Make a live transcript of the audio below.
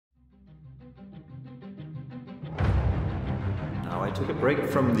I took a break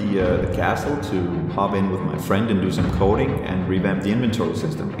from the castle to hop in with my friend and do some coding and revamp the inventory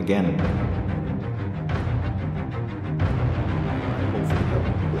system again.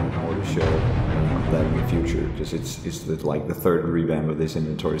 Hopefully have more to show of that in the future, because it's like the third revamp of this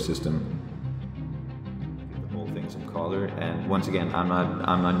inventory system. Give the whole thing some color, and once again, I'm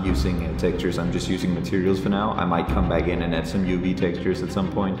not using textures. I'm just using materials for now. I might come back in and add some UV textures at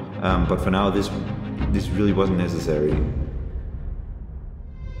some point, but for now, this really wasn't necessary.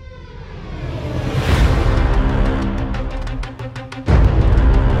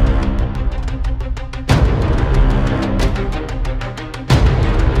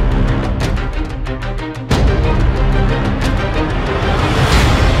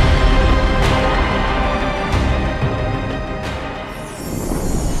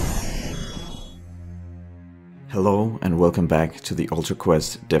 Hello and welcome back to the Ultra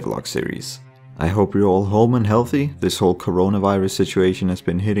Quest Devlog series. I hope you're all home and healthy. This whole coronavirus situation has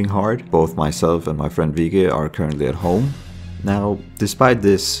been hitting hard. Both myself and my friend Vige are currently at home. Now, despite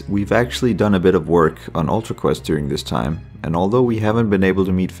this, we've actually done a bit of work on Ultra Quest during this time, and although we haven't been able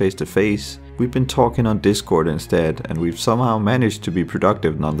to meet face to face, we've been talking on Discord instead, and we've somehow managed to be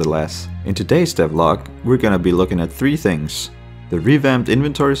productive nonetheless. In today's devlog, we're gonna be looking at three things: the revamped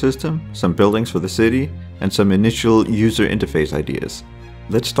inventory system, some buildings for the city, and some initial user interface ideas.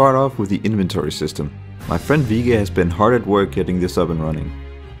 Let's start off with the inventory system. My friend Vige has been hard at work getting this up and running.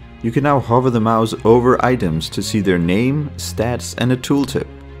 You can now hover the mouse over items to see their name, stats, and a tooltip.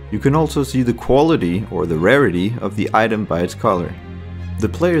 You can also see the quality or the rarity of the item by its color. The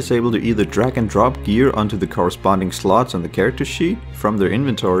player is able to either drag and drop gear onto the corresponding slots on the character sheet from their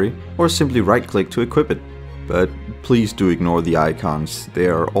inventory, or simply right-click to equip it. But please do ignore the icons, they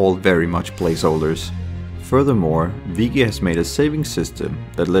are all very much placeholders. Furthermore, Vige has made a saving system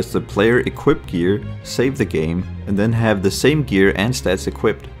that lets the player equip gear, save the game, and then have the same gear and stats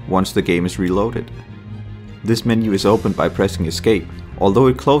equipped once the game is reloaded. This menu is opened by pressing escape, although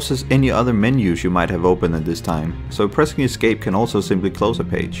it closes any other menus you might have opened at this time, so pressing escape can also simply close a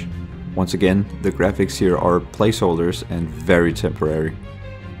page. Once again, the graphics here are placeholders and very temporary.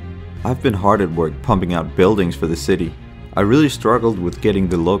 I've been hard at work pumping out buildings for the city. I really struggled with getting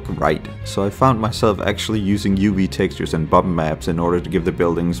the look right, so I found myself actually using UV textures and button maps in order to give the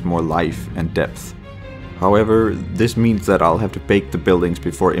buildings more life and depth. However, this means that I'll have to bake the buildings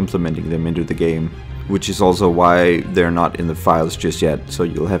before implementing them into the game, which is also why they're not in the files just yet, so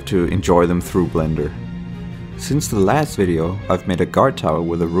you'll have to enjoy them through Blender. Since the last video, I've made a guard tower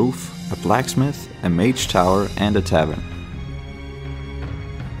with a roof, a blacksmith, a mage tower, and a tavern.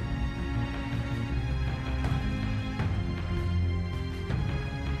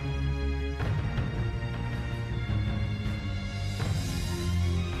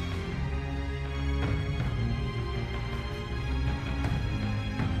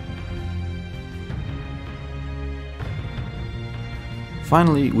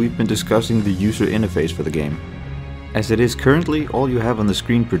 Finally, we've been discussing the user interface for the game. As it is currently, all you have on the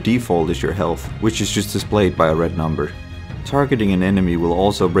screen per default is your health, which is just displayed by a red number. Targeting an enemy will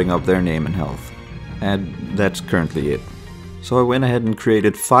also bring up their name and health. And that's currently it. So I went ahead and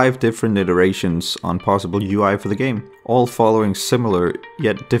created 5 different iterations on possible UI for the game, all following similar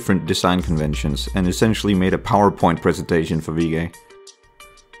yet different design conventions, and essentially made a PowerPoint presentation for Vige.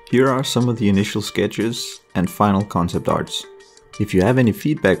 Here are some of the initial sketches and final concept arts. If you have any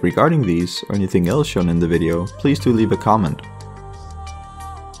feedback regarding these or anything else shown in the video, please do leave a comment.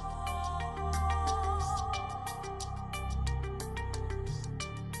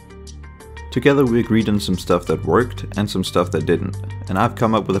 Together we agreed on some stuff that worked and some stuff that didn't, and I've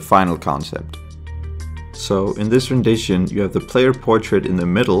come up with a final concept. So in this rendition you have the player portrait in the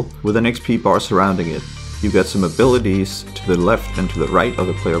middle with an XP bar surrounding it. You've got some abilities to the left and to the right of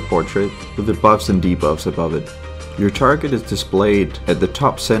the player portrait with the buffs and debuffs above it. Your target is displayed at the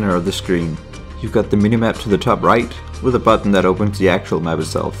top center of the screen. You've got the minimap to the top right with a button that opens the actual map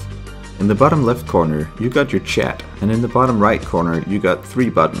itself. In the bottom left corner you got your chat, and in the bottom right corner you got 3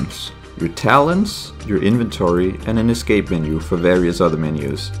 buttons: your talents, your inventory, and an escape menu for various other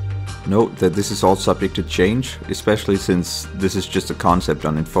menus. Note that this is all subject to change, especially since this is just a concept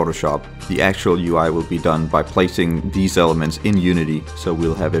done in Photoshop. The actual UI will be done by placing these elements in Unity, so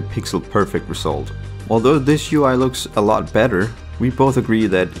we'll have a pixel perfect result. Although this UI looks a lot better, we both agree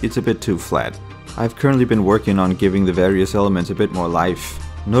that it's a bit too flat. I've currently been working on giving the various elements a bit more life.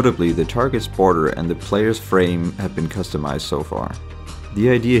 Notably, the target's border and the player's frame have been customized so far. The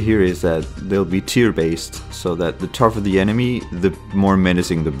idea here is that they'll be tier based, so that the tougher the enemy, the more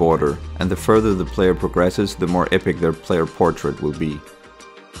menacing the border, and the further the player progresses, the more epic their player portrait will be.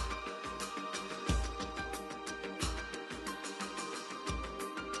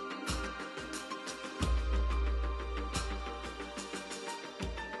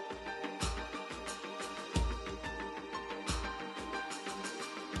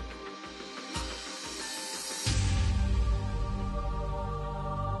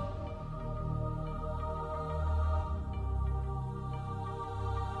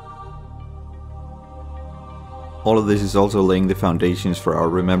 All of this is also laying the foundations for our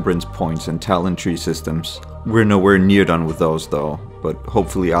remembrance points and talent tree systems. We're nowhere near done with those though, but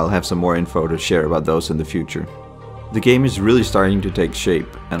hopefully I'll have some more info to share about those in the future. The game is really starting to take shape,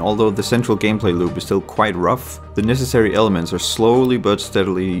 and although the central gameplay loop is still quite rough, the necessary elements are slowly but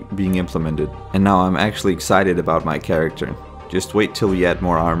steadily being implemented. And now I'm actually excited about my character. Just wait till we add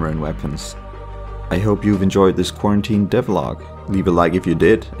more armor and weapons. I hope you've enjoyed this quarantine devlog. Leave a like if you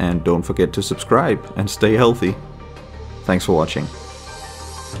did, and don't forget to subscribe and stay healthy. Thanks for watching.